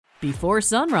Before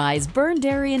sunrise, Burn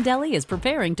Dairy and Deli is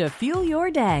preparing to fuel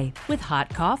your day with hot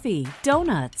coffee,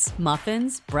 donuts,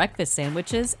 muffins, breakfast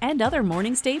sandwiches, and other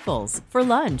morning staples. For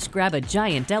lunch, grab a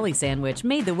giant deli sandwich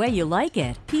made the way you like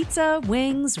it. Pizza,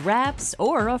 wings, wraps,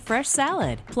 or a fresh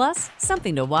salad. Plus,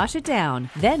 something to wash it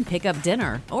down. Then pick up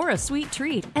dinner or a sweet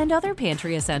treat and other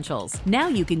pantry essentials. Now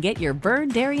you can get your Burn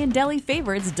Dairy and Deli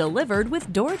favorites delivered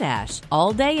with DoorDash.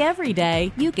 All day, every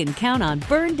day, you can count on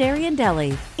Burn Dairy and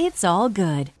Deli. It's all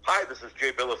good. Hi, this is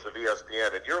Jay Billis of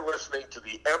ESPN, and you're listening to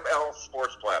the ML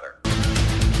Sports Platter.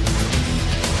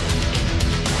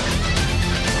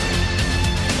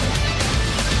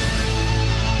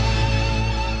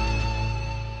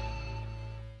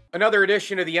 Another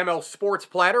edition of the ML Sports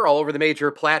Platter, all over the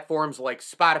major platforms like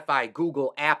Spotify,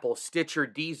 Google, Apple, Stitcher,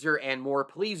 Deezer, and more.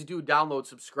 Please do download,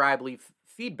 subscribe, leave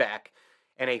feedback,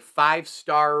 and a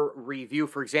 5-star review.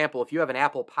 For example, if you have an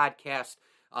Apple Podcast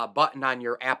button on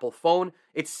your Apple phone,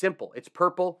 it's simple. It's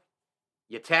purple.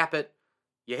 You tap it,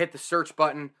 you hit the search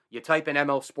button, you type in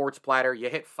ML Sports Platter, you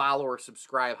hit follow or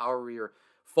subscribe, however your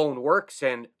phone works,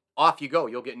 and off you go.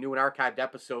 You'll get new and archived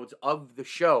episodes of the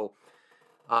show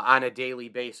on a daily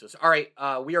basis. All right,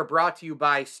 we are brought to you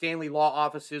by Stanley Law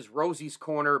Offices, Rosie's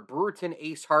Corner, Brewerton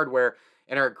Ace Hardware,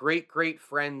 and our great, great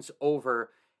friends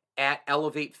over at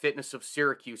Elevate Fitness of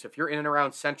Syracuse. If you're in and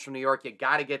around Central New York, you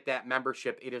got to get that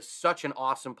membership. It is such an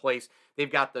awesome place. They've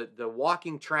got the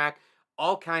walking track,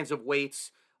 all kinds of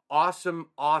weights, awesome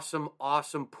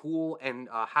pool and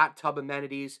hot tub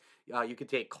amenities. You can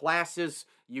take classes.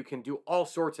 You can do all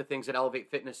sorts of things at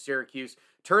Elevate Fitness Syracuse.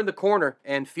 Turn the corner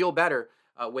and feel better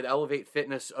with Elevate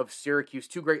Fitness of Syracuse.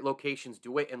 2 great locations,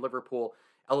 DeWitt and Liverpool.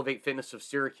 Elevate Fitness of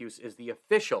Syracuse is the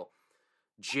official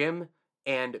gym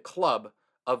and club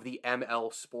of the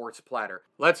ML Sports Platter.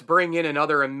 Let's bring in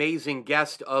another amazing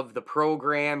guest of the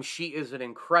program. She is an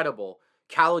incredible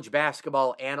college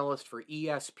basketball analyst for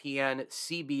ESPN,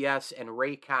 CBS, and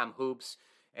Raycom Hoops.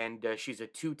 And she's a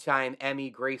 2-time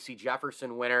Emmy Gracie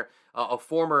Jefferson winner, a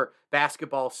former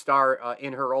basketball star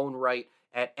in her own right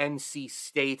at NC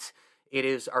State. It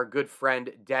is our good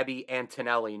friend, Debbie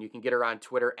Antonelli, and you can get her on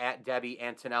Twitter at Debbie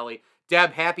Antonelli.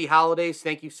 Deb, happy holidays.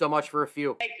 Thank you so much for a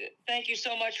few. Thank you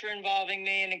so much for involving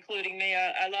me and including me.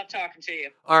 I love talking to you.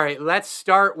 All right, let's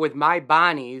start with my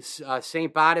Bonnies,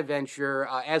 St. Bonaventure.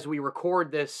 As we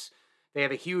record this, they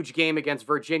have a huge game against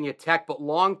Virginia Tech, but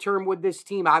long-term with this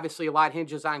team, obviously a lot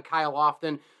hinges on Kyle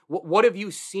Lofton. What have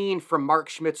you seen from Mark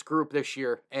Schmidt's group this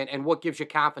year, and what gives you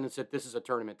confidence that this is a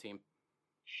tournament team?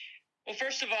 Well,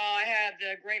 first of all, I had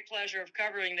the great pleasure of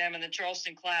covering them in the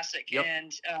Charleston Classic, Yep.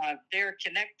 And they're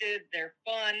connected, they're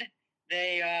fun,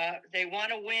 they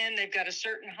want to win, they've got a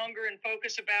certain hunger and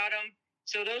focus about them.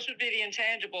 So those would be the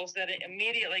intangibles that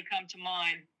immediately come to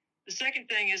mind. The second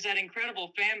thing is that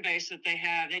incredible fan base that they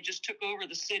have. They just took over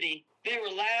the city. They were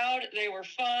loud, they were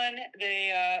fun,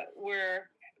 they were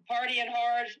partying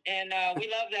hard, and we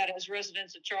love that as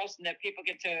residents of Charleston, that people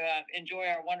get to enjoy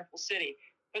our wonderful city.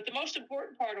 But the most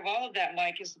important part of all of that,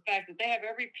 Mike, is the fact that they have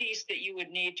every piece that you would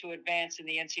need to advance in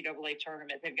the NCAA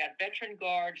tournament. They've got veteran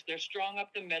guards. They're strong up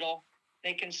the middle.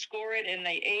 They can score it in the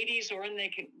 80s or they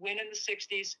can win in the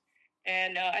 60s.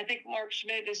 And I think Mark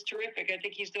Schmidt is terrific. I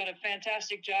think he's done a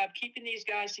fantastic job keeping these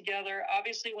guys together.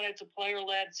 Obviously, when it's a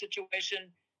player-led situation,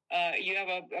 you have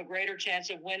a greater chance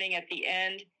of winning at the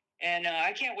end. And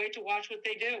I can't wait to watch what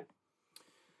they do.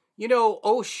 You know,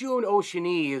 Oshun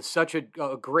Oshuni is such a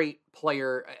great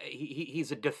player.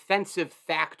 He's a defensive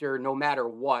factor no matter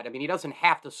what. I mean, he doesn't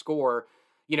have to score,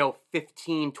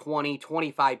 15, 20,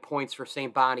 25 points for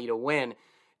St. Bonnie to win.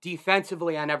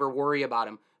 Defensively, I never worry about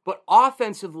him. But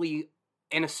offensively,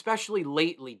 and especially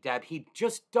lately, Deb, he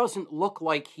just doesn't look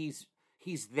like he's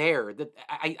there.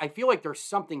 I feel like there's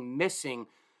something missing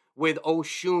with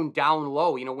Oshun down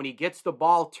low. When he gets the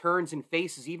ball, turns and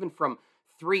faces, even from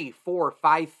 3, 4,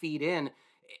 5 feet in,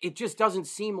 it just doesn't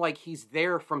seem like he's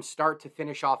there from start to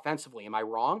finish offensively. Am I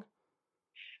wrong?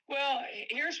 Well,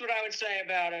 here's what I would say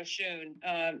about Oshun.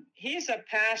 He's a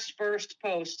pass first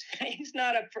post. He's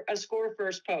not a score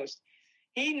first post.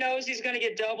 He knows he's going to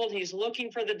get doubled. He's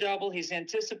looking for the double. He's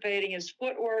anticipating his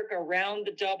footwork around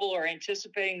the double or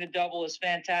anticipating the double is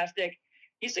fantastic.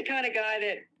 He's the kind of guy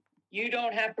that you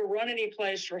don't have to run any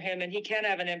plays for him, and he can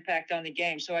have an impact on the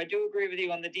game. So I do agree with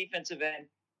you on the defensive end.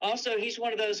 Also, he's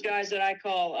one of those guys that I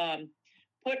call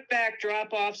put-back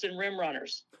drop-offs and rim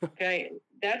runners. Okay,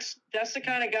 that's the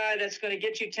kind of guy that's going to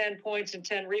get you 10 points and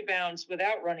 10 rebounds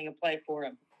without running a play for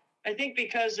him. I think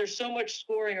because there's so much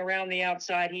scoring around the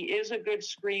outside, he is a good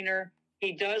screener.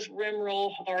 He does rim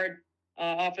roll hard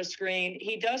off a screen.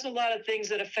 He does a lot of things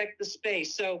that affect the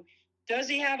space. So Does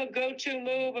he have a go-to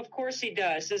move? Of course he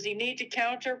does. Does he need to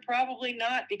counter? Probably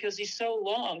not, because he's so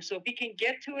long. So if he can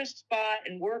get to his spot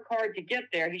and work hard to get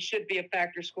there, he should be a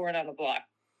factor scoring on the block.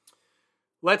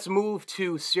 Let's move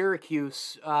to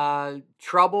Syracuse.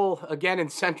 Trouble again in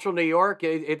Central New York.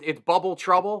 It's bubble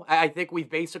trouble. I think we've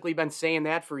basically been saying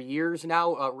that for years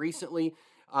now. Recently,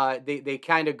 they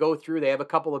kind of go through. They have a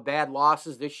couple of bad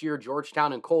losses this year,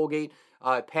 Georgetown and Colgate.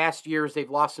 Past years,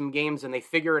 they've lost some games and they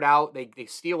figure it out. They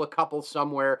steal a couple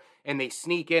somewhere and they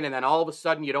sneak in, and then all of a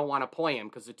sudden you don't want to play them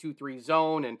because the 2-3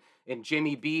 zone and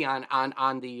Jimmy B on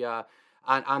the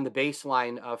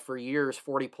baseline for years,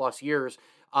 40+ years.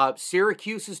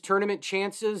 Syracuse's tournament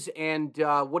chances, and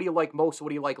what do you like most? What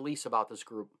do you like least about this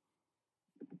group?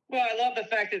 Well, I love the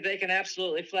fact that they can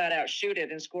absolutely flat out shoot it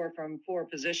and score from 4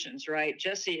 positions, right?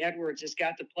 Jesse Edwards has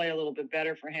got to play a little bit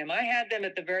better for him. I had them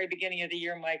at the very beginning of the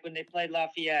year, Mike, when they played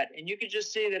Lafayette, and you could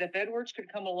just see that if Edwards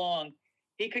could come along,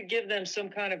 he could give them some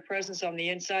kind of presence on the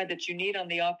inside that you need on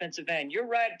the offensive end. You're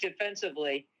right,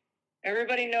 defensively.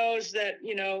 Everybody knows that,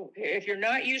 if you're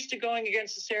not used to going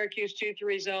against the Syracuse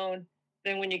 2-3 zone,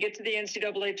 then when you get to the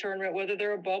NCAA tournament, whether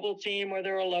they're a bubble team or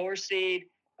they're a lower seed,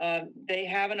 they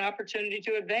have an opportunity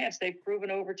to advance. They've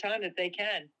proven over time that they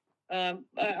can.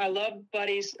 I love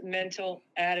Buddy's mental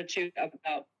attitude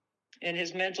and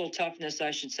his mental toughness, I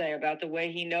should say, about the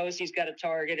way he knows he's got a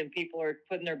target and people are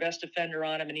putting their best defender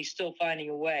on him and he's still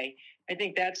finding a way. I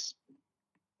think that's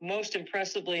most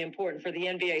impressively important for the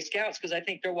NBA scouts because I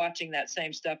think they're watching that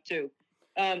same stuff too.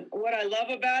 What I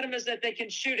love about him is that they can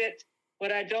shoot it.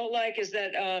 What I don't like is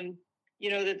that,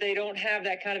 that they don't have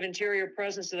that kind of interior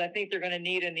presence that I think they're going to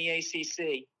need in the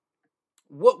ACC.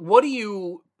 What do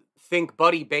you think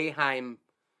Buddy Boeheim,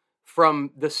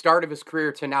 from the start of his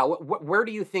career to now, where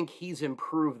do you think he's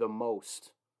improved the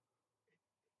most?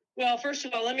 Well, first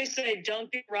of all, let me say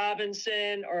Duncan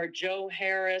Robinson or Joe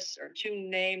Harris are 2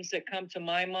 names that come to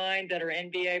my mind that are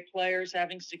NBA players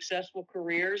having successful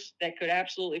careers that could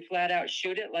absolutely flat out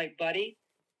shoot it like Buddy.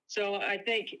 So I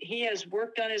think he has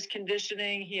worked on his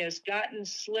conditioning. He has gotten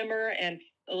slimmer and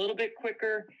a little bit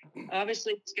quicker.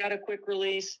 Obviously, he's got a quick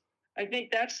release. I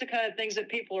think that's the kind of things that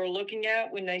people are looking at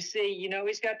when they see,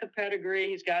 he's got the pedigree,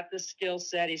 he's got the skill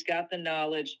set, he's got the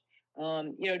knowledge.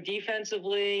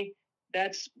 Defensively,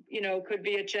 that's, could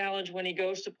be a challenge when he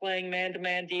goes to playing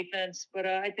man-to-man defense. But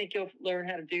I think he'll learn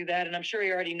how to do that. And I'm sure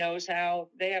he already knows how.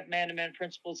 They have man-to-man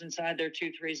principles inside their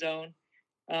 2-3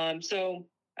 zone. So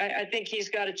I think he's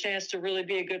got a chance to really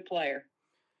be a good player.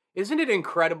 Isn't it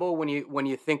incredible when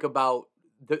you think about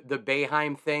the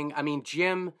Boeheim thing? I mean,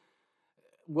 Jim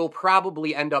will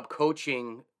probably end up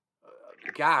coaching,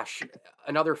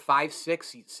 another 5,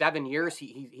 6, 7 years.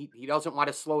 He doesn't want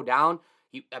to slow down.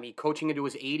 Coaching into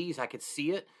his 80s, I could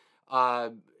see it.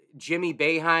 Jimmy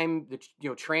Boeheim,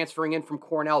 transferring in from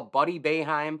Cornell, Buddy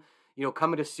Boeheim,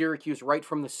 coming to Syracuse right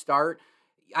from the start.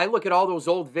 I look at all those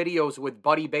old videos with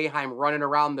Buddy Boeheim running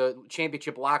around the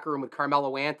championship locker room with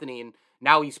Carmelo Anthony, and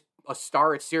now he's a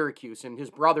star at Syracuse, and his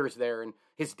brother's there, and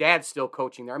his dad's still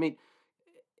coaching there. I mean,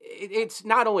 it's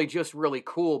not only just really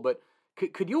cool, but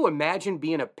could you imagine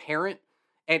being a parent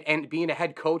and being a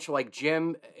head coach like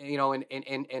Jim,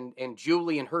 and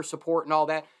Julie and her support and all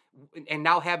that, and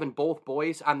now having both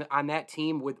boys on that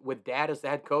team with dad as the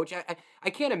head coach? I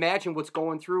can't imagine what's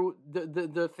going through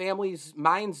the family's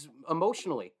minds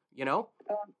emotionally,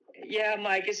 Yeah,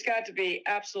 Mike, it's got to be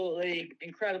absolutely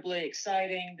incredibly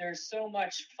exciting. There's so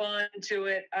much fun to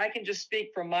it. I can just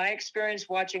speak from my experience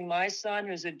watching my son,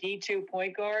 who's a D2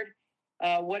 point guard,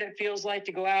 what it feels like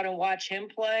to go out and watch him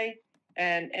play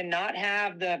and not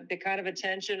have the kind of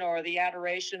attention or the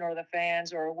adoration or the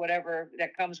fans or whatever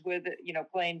that comes with it,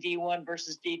 playing D1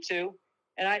 versus D2.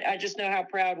 And I just know how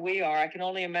proud we are. I can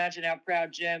only imagine how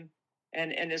proud Jim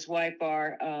and his wife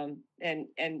are,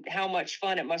 and how much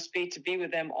fun it must be to be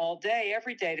with them all day,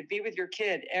 every day. To be with your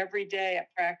kid every day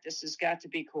at practice has got to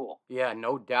be cool. Yeah,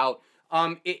 no doubt.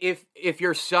 If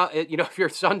your son, if your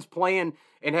son's playing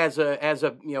and has a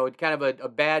kind of a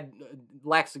bad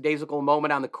lackadaisical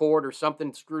moment on the court or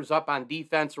something screws up on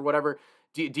defense or whatever,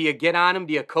 do you get on him?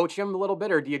 Do you coach him a little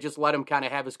bit, or do you just let him kind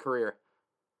of have his career?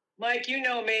 Mike, you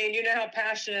know me, and you know how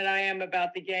passionate I am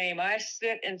about the game. I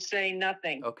sit and say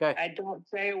nothing. Okay. I don't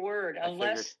say a word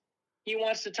unless he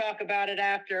wants to talk about it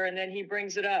after, and then he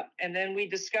brings it up, and then we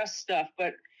discuss stuff.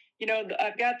 But,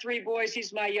 I've got 3 boys.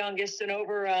 He's my youngest, and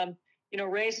over,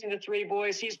 raising the 3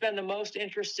 boys, he's been the most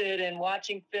interested in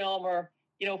watching film or,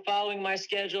 following my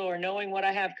schedule or knowing what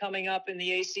I have coming up in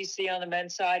the ACC on the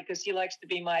men's side, because he likes to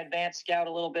be my advanced scout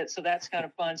a little bit. So that's kind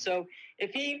of fun. So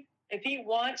if he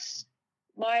wants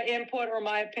my input or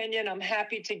my opinion, I'm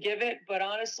happy to give it. But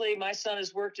honestly, my son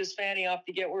has worked his fanny off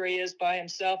to get where he is by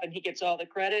himself, and he gets all the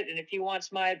credit. And if he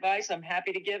wants my advice, I'm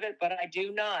happy to give it. But I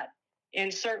do not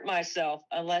insert myself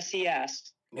unless he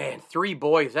asks. Man, 3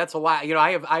 boys, that's a lot. You know,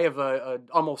 I have a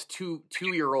almost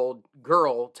two-year-old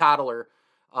girl, toddler,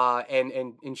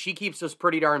 and she keeps us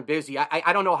pretty darn busy.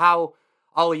 I don't know how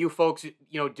all of you folks,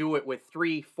 do it with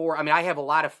 3, 4. I mean, I have a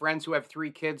lot of friends who have 3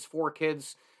 kids, 4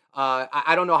 kids.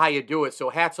 I don't know how you do it. So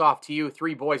hats off to you,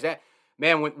 3 boys. That,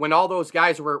 man, when all those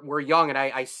guys were young, and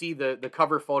I see the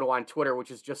cover photo on Twitter,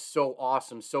 which is just so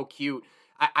awesome, so cute.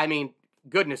 I mean,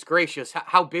 goodness gracious,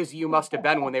 how busy you must have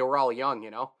been when they were all young,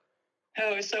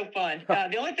 Oh, it was so fun.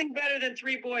 The only thing better than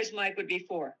 3 boys, Mike, would be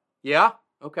 4. Yeah?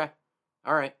 Okay.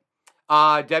 All right.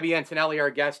 Debbie Antonelli, our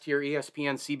guest here,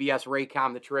 ESPN, CBS,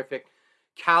 Raycom, the terrific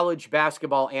college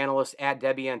basketball analyst at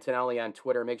Debbie Antonelli on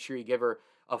Twitter. Make sure you give her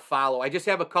a follow. I just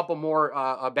have a couple more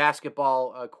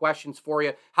basketball questions for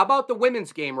you. How about the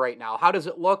women's game right now? How does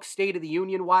it look, State of the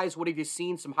Union-wise? What have you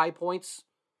seen? Some high points?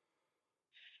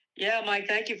 Yeah, Mike,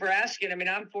 thank you for asking. I mean,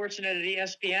 I'm fortunate at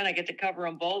ESPN. I get to cover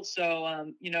them both. So,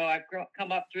 I've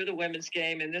come up through the women's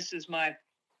game, and this is my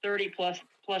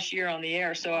 30-plus year on the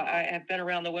air. So I have been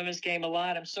around the women's game a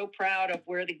lot. I'm so proud of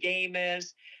where the game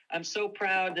is. I'm so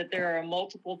proud that there are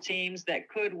multiple teams that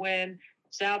could win.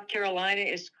 South Carolina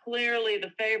is clearly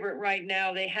the favorite right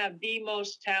now. They have the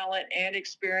most talent and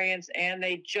experience, and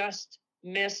they just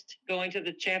missed going to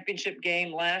the championship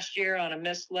game last year on a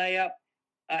missed layup.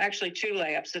 Actually, 2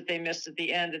 layups that they missed at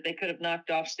the end that they could have knocked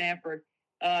off Stanford.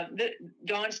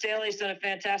 Dawn Staley's done a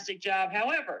fantastic job.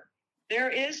 However, there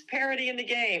is parity in the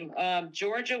game.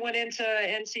 Georgia went into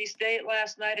NC State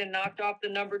last night and knocked off the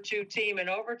number 2 team in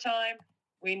overtime.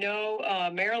 We know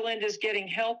Maryland is getting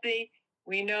healthy.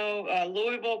 We know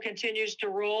Louisville continues to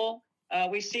roll.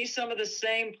 We see some of the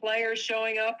same players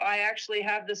showing up. I actually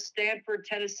have the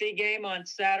Stanford-Tennessee game on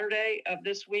Saturday of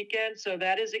this weekend, so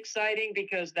that is exciting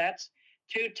because that's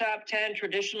 2 top 10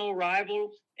 traditional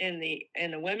rivals in the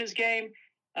women's game.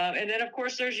 And then, of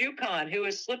course, there's UConn, who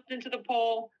has slipped into the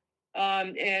poll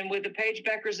and with the Paige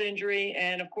Beckers injury.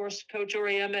 And, of course, Coach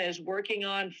Auriemma is working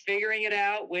on figuring it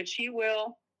out, which he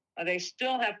will. They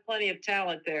still have plenty of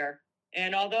talent there.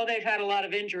 And although they've had a lot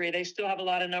of injury, they still have a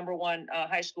lot of number 1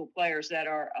 high school players that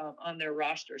are on their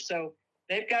roster. So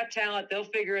they've got talent. They'll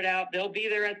figure it out. They'll be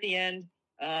there at the end.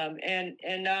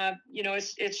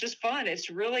 It's just fun. It's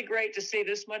really great to see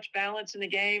this much balance in the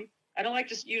game. I don't like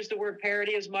to use the word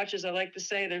parity as much as I like to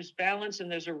say there's balance and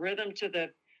there's a rhythm to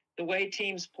the way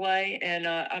teams play. And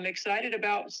I'm excited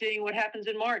about seeing what happens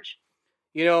in March.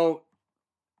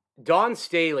 Dawn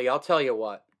Staley, I'll tell you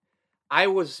what.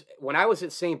 When I was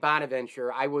at St.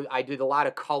 Bonaventure, I did a lot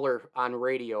of color on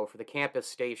radio for the campus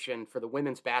station for the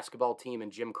women's basketball team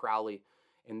and Jim Crowley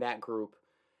in that group.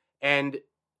 And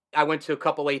I went to a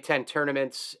couple A-10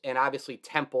 tournaments, and obviously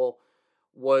Temple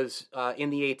was in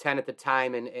the A-10 at the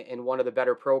time and one of the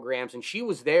better programs. And she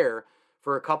was there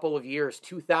for a couple of years.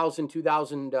 2000,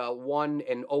 2001,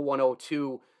 and 01,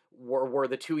 02 were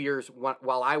the 2 years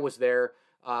while I was there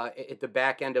at the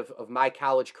back end of my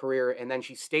college career. And then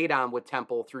she stayed on with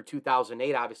Temple through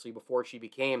 2008, obviously, before she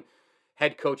became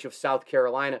head coach of South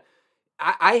Carolina.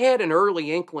 I had an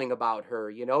early inkling about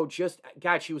her,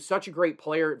 she was such a great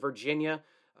player at Virginia.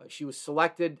 She was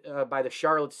selected by the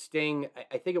Charlotte Sting.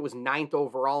 I think it was 9th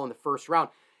overall in the first round.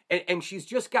 And she's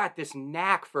just got this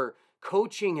knack for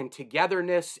coaching and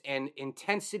togetherness and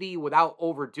intensity without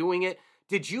overdoing it.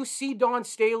 Did you see Dawn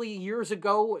Staley years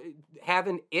ago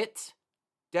having it,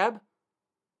 Deb?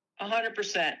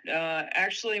 100%.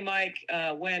 Actually, Mike,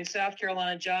 when South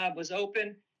Carolina job was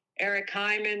open, Eric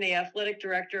Hyman, the athletic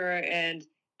director, and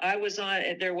I was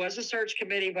there was a search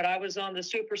committee, but I was on the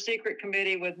super secret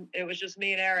committee it was just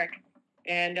me and Eric.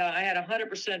 And I had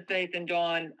 100% faith in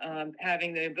Dawn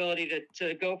having the ability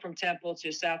to go from Temple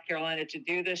to South Carolina to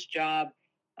do this job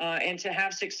and to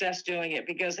have success doing it.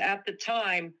 Because at the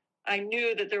time, I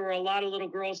knew that there were a lot of little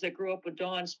girls that grew up with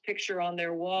Dawn's picture on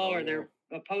their wall or their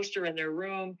poster in their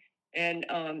room. And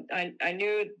I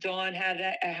knew Dawn had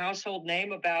a household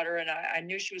name about her, and I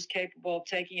knew she was capable of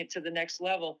taking it to the next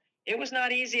level. It was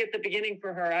not easy at the beginning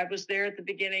for her. I was there at the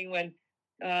beginning when,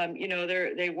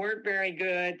 they weren't very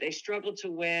good. They struggled to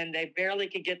win. They barely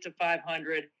could get to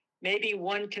 500. Maybe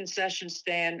one concession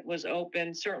stand was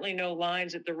open. Certainly no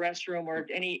lines at the restroom or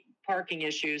any parking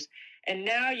issues. And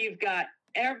now you've got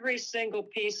every single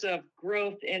piece of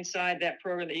growth inside that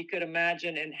program that you could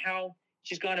imagine and how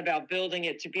she's gone about building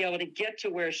it to be able to get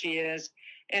to where she is.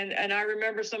 And I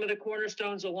remember some of the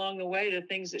cornerstones along the way, the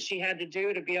things that she had to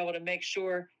do to be able to make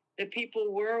sure that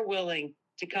people were willing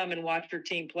to come and watch her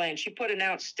team play. And she put an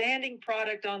outstanding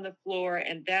product on the floor,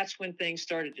 and that's when things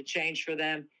started to change for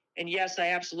them. And yes, I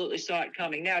absolutely saw it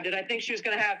coming. Now, did I think she was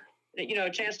going to have, a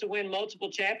chance to win multiple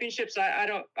championships? I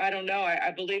don't know.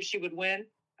 I believe she would win.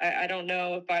 I don't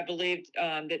know if I believed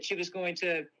that she was going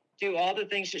to do all the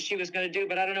things that she was going to do,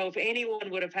 but I don't know if anyone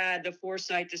would have had the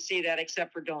foresight to see that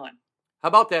except for Dawn. How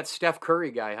about that Steph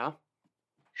Curry guy, huh?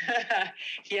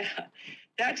 Yeah,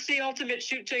 that's the ultimate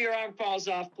shoot till your arm falls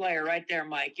off player right there,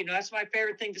 Mike. That's my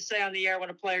favorite thing to say on the air when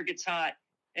a player gets hot.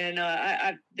 And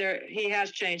he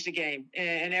has changed the game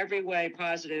in every way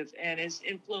positive, and has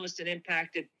influenced and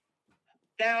impacted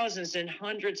thousands and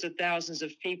hundreds of thousands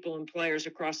of people and players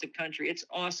across the country. It's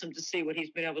awesome to see what he's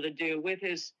been able to do with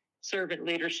his servant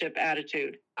leadership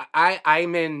attitude.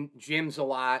 I'm in gyms a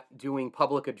lot doing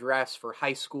public address for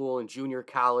high school and junior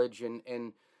college,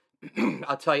 and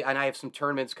I'll tell you, and I have some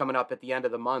tournaments coming up at the end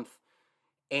of the month,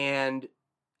 and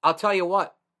I'll tell you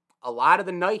what, a lot of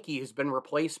the Nike has been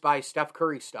replaced by Steph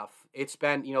Curry stuff. It's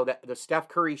been, the Steph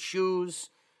Curry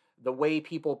shoes, the way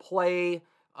people play.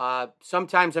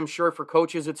 Sometimes I'm sure for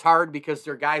coaches it's hard because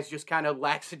their guys just kind of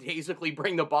lackadaisically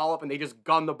bring the ball up and they just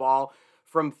gun the ball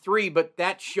from three, but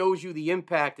that shows you the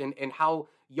impact and how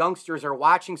youngsters are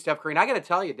watching Steph Curry. And I got to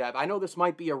tell you, Deb, I know this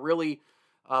might be a really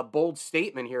bold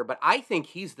statement here, but I think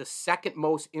he's the second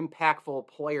most impactful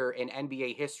player in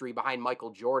NBA history behind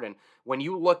Michael Jordan. When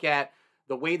you look at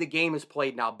the way the game is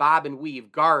played now, bob and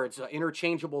weave, guards,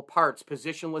 interchangeable parts,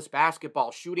 positionless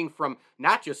basketball, shooting from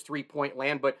not just three-point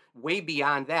land, but way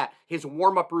beyond that. His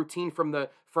warm-up routine from the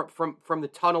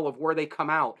tunnel of where they come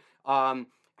out,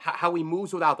 how he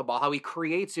moves without the ball, how he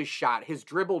creates his shot, his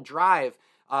dribble drive,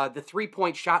 the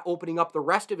three-point shot opening up the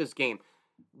rest of his game.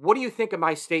 What do you think of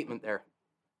my statement there?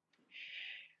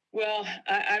 Well,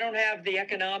 I don't have the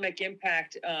economic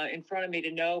impact in front of me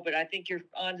to know, but I think you're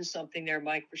onto something there,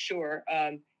 Mike, for sure.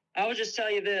 I will just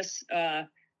tell you this. I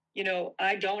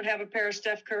don't have a pair of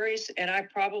Steph Curry's, and I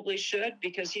probably should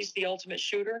because he's the ultimate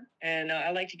shooter. And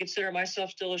I like to consider myself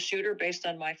still a shooter based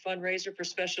on my fundraiser for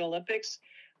Special Olympics.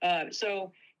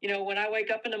 When I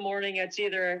wake up in the morning, it's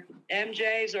either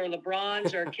MJ's or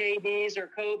LeBron's or KD's or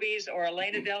Kobe's or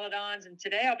Elena Delle Donne's. And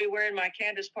today I'll be wearing my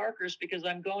Candace Parker's because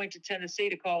I'm going to Tennessee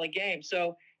to call a game.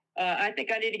 So I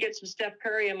think I need to get some Steph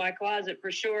Curry in my closet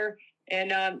for sure.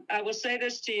 And I will say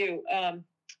this to you.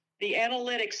 The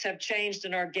analytics have changed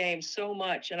in our game so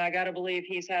much, and I got to believe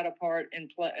he's had a part and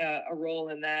a role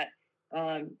in that.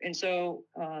 So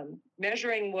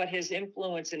measuring what his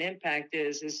influence and impact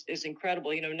is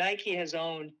incredible. Nike has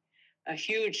owned a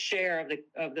huge share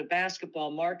of the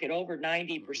basketball market, over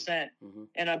 90%. Mm-hmm.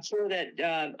 And I'm sure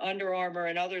that Under Armour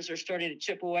and others are starting to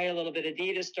chip away a little bit.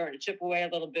 Adidas starting to chip away a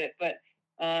little bit. But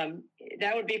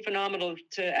that would be phenomenal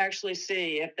to actually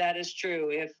see if that is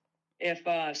true,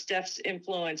 if Steph's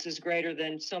influence is greater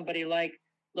than somebody like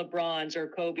LeBron's or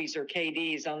Kobe's or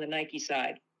KD's on the Nike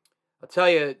side. I'll tell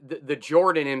you, the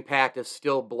Jordan impact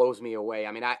still blows me away.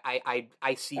 I mean,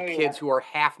 I see kids who are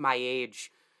half my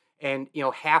age, and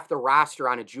half the roster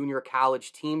on a junior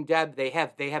college team. Deb, they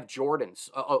have Jordans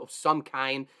of some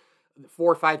kind.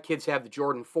 4 or 5 kids have the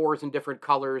Jordan 4s in different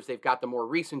colors. They've got the more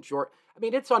recent Jordan. I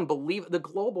mean, it's unbelievable the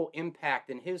global impact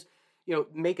and his,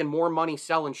 making more money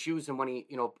selling shoes than when he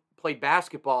played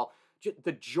basketball.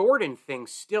 The Jordan thing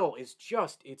still is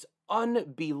it's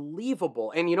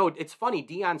unbelievable. And, it's funny,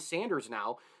 Deion Sanders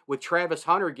now with Travis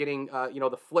Hunter getting,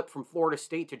 the flip from Florida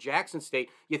State to Jackson State.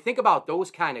 You think about those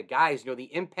kind of guys, the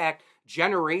impact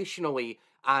generationally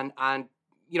on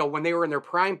when they were in their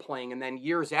prime playing and then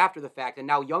years after the fact. And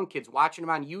now young kids watching them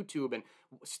on YouTube and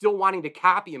still wanting to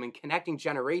copy them and connecting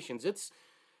generations.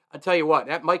 I'll tell you what,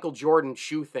 that Michael Jordan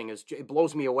shoe thing it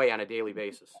blows me away on a daily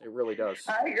basis. It really does.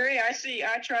 I agree.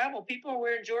 I travel. People are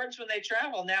wearing Jordans when they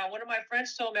travel. Now, one of my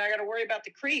friends told me I got to worry about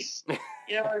the crease. It's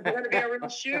going to be a real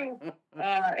shoe.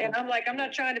 And I'm like, I'm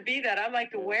not trying to be that. I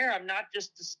like to wear them, not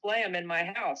just display them in my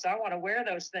house. I want to wear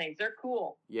those things. They're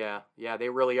cool. Yeah, they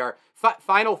really are.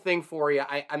 Final thing for you.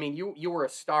 I mean, you were a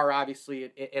star, obviously,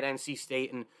 at NC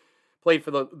State and played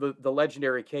for the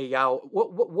legendary Kay Yow.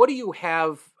 What do you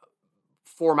have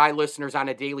for my listeners on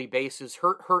a daily basis?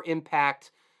 Her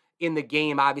impact in the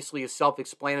game obviously is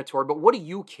self-explanatory, but what do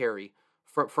you carry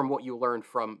from what you learned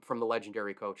from the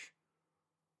legendary coach?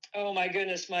 Oh my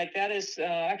goodness, Mike, that is,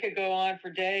 I could go on for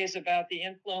days about the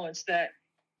influence that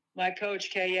my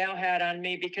coach Kay Yow had on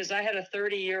me, because I had a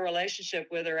 30-year relationship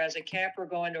with her as a camper,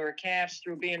 going to her camps,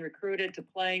 through being recruited to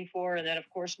playing for, and then of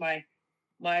course my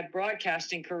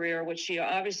broadcasting career, which she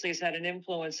obviously has had an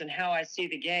influence in how I see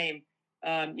the game.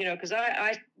 Because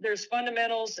there's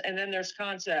fundamentals and then there's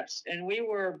concepts, and we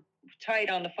were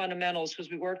tight on the fundamentals because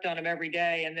we worked on them every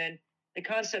day. And then the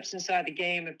concepts inside the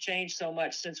game have changed so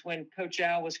much since when Coach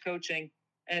Al was coaching,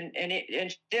 and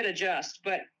it did adjust.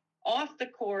 But off the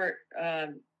court,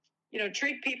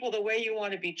 treat people the way you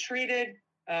want to be treated.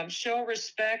 Show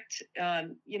respect.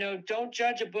 Don't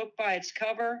judge a book by its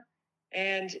cover.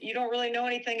 And you don't really know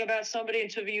anything about somebody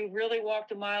until you really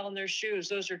walked a mile in their shoes.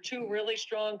 Those are two really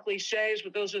strong cliches,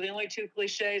 but those are the only two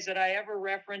cliches that I ever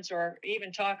reference or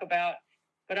even talk about.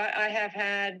 But I have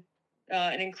had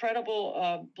an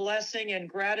incredible blessing and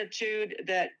gratitude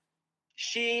that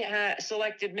she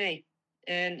selected me,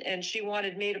 and she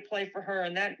wanted me to play for her.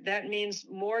 And that means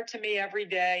more to me every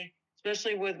day,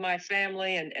 especially with my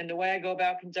family and the way I go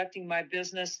about conducting my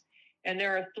business. And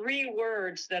there are 3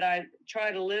 words that I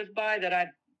try to live by that I've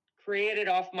created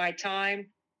off my time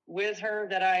with her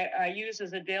that I use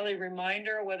as a daily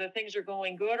reminder, whether things are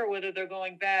going good or whether they're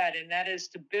going bad. And that is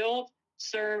to build,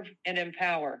 serve, and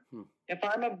empower. If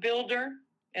I'm a builder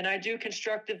and I do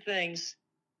constructive things,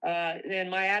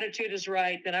 and my attitude is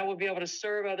right, then I will be able to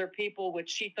serve other people, which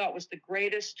she thought was the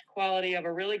greatest quality of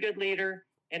a really good leader.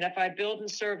 And if I build and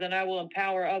serve, then I will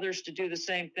empower others to do the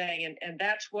same thing. And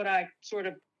that's what I sort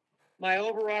of, my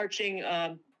overarching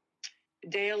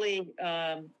daily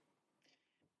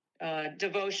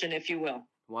devotion, if you will.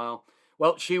 Wow.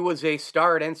 Well, she was a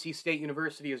star at NC State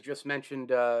University, as just mentioned,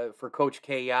 for Coach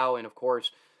K. Yao, and of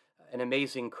course, an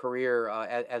amazing career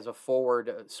as a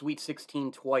forward. Sweet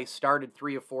 16 twice, started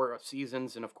 3 of 4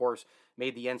 seasons, and of course,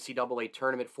 made the NCAA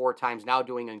tournament 4 times, now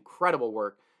doing incredible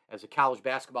work as a college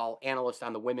basketball analyst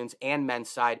on the women's and men's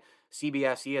side.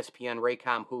 CBS, ESPN,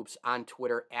 Raycom Hoops on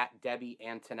Twitter at Debbie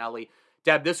Antonelli.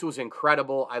 Deb, this was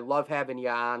incredible. I love having you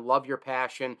on. Love your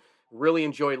passion. Really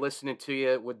enjoy listening to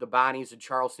you with the Bonnies and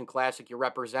Charleston Classic. You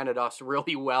represented us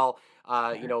really well,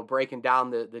 breaking down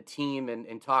the team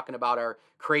and talking about our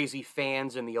crazy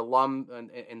fans and the alum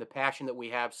and the passion that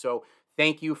we have. So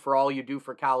thank you for all you do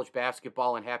for college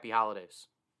basketball, and happy holidays.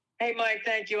 Hey, Mike,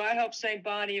 thank you. I hope St.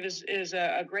 Bonnie is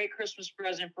a great Christmas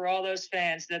present for all those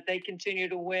fans, that they continue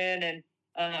to win. And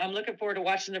I'm looking forward to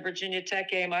watching the Virginia Tech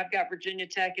game. I've got Virginia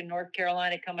Tech and North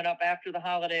Carolina coming up after the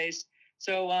holidays.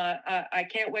 So I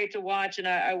can't wait to watch, and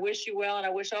I wish you well, and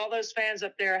I wish all those fans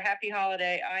up there a happy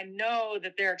holiday. I know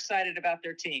that they're excited about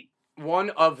their team. One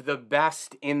of the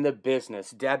best in the business,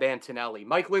 Deb Antonelli.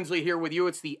 Mike Lindsley here with you.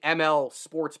 It's the ML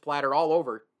Sports Platter all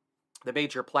over the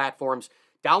major platforms.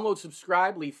 Download,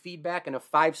 subscribe, leave feedback, and a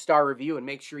 5-star review, and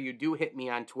make sure you do hit me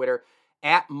on Twitter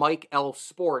at Mike L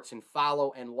Sports, and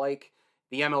follow and like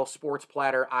the ML Sports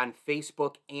Platter on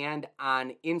Facebook and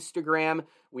on Instagram.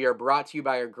 We are brought to you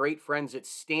by our great friends at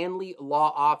Stanley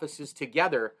Law Offices.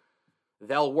 Together,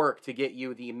 they'll work to get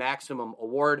you the maximum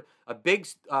award. A big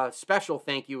special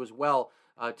thank you as well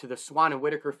to the Swan and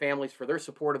Whitaker families for their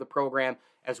support of the program,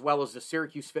 as well as the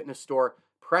Syracuse Fitness Store,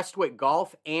 Prestwick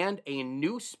Golf, and a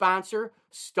new sponsor,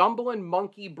 Stumbling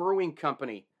Monkey Brewing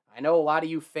Company. I know a lot of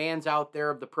you fans out there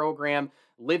of the program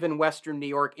live in Western New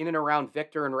York, in and around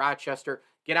Victor and Rochester.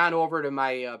 Get on over to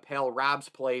my pal Rob's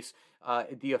place,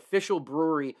 the official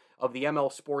brewery of the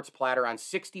ML Sports Platter on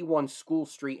 61 School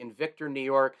Street in Victor, New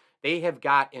York. They have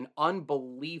got an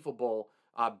unbelievable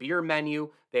beer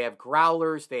menu. They have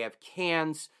growlers, they have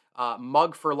cans,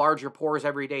 mug for larger pours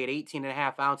every day at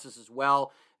 18.5 ounces as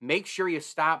well. Make sure you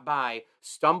stop by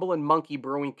Stumbling Monkey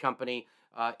Brewing Company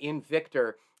in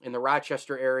Victor, in the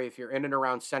Rochester area, if you're in and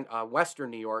around Western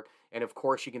New York. And, of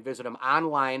course, you can visit them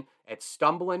online at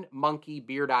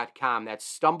stumblingmonkeybeer.com.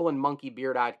 That's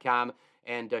stumblingmonkeybeer.com.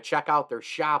 And check out their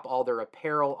shop, all their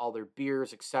apparel, all their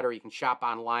beers, etc. You can shop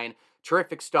online.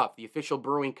 Terrific stuff. The official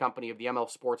brewing company of the ML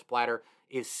Sports Platter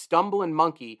is Stumbling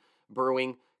Monkey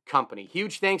Brewing Company.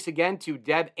 Huge thanks again to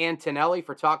Deb Antonelli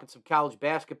for talking some college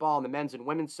basketball on the men's and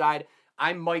women's side.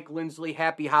 I'm Mike Lindsley.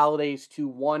 Happy holidays to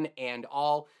one and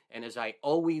all. And as I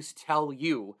always tell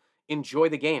you, enjoy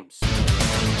the games.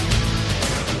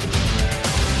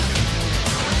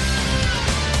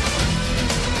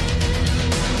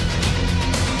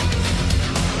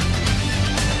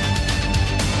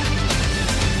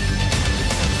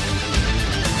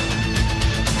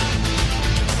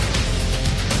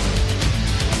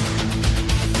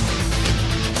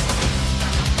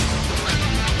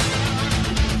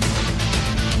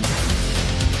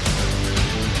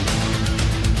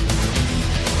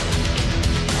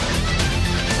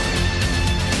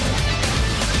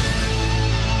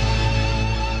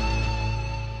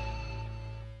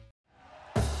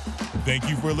 Thank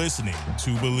you for listening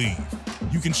to Believe.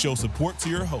 You can show support to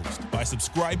your host by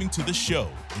subscribing to the show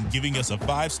and giving us a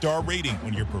 5-star rating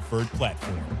on your preferred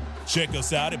platform. Check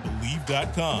us out at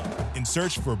Believe.com and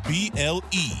search for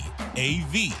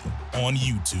BLEAV on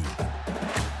YouTube.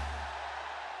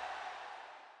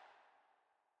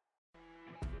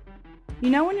 You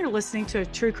know when you're listening to a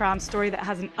true crime story that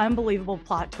has an unbelievable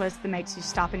plot twist that makes you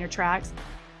stop in your tracks?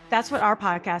 That's what our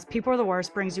podcast, People Are the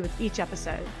Worst, brings you with each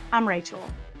episode. I'm Rachel.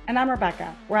 And I'm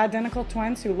Rebecca. We're identical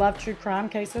twins who love true crime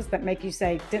cases that make you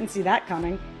say, didn't see that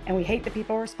coming, and we hate the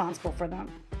people responsible for them.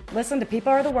 Listen to People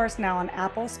Are the Worst now on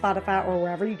Apple, Spotify, or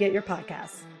wherever you get your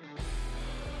podcasts.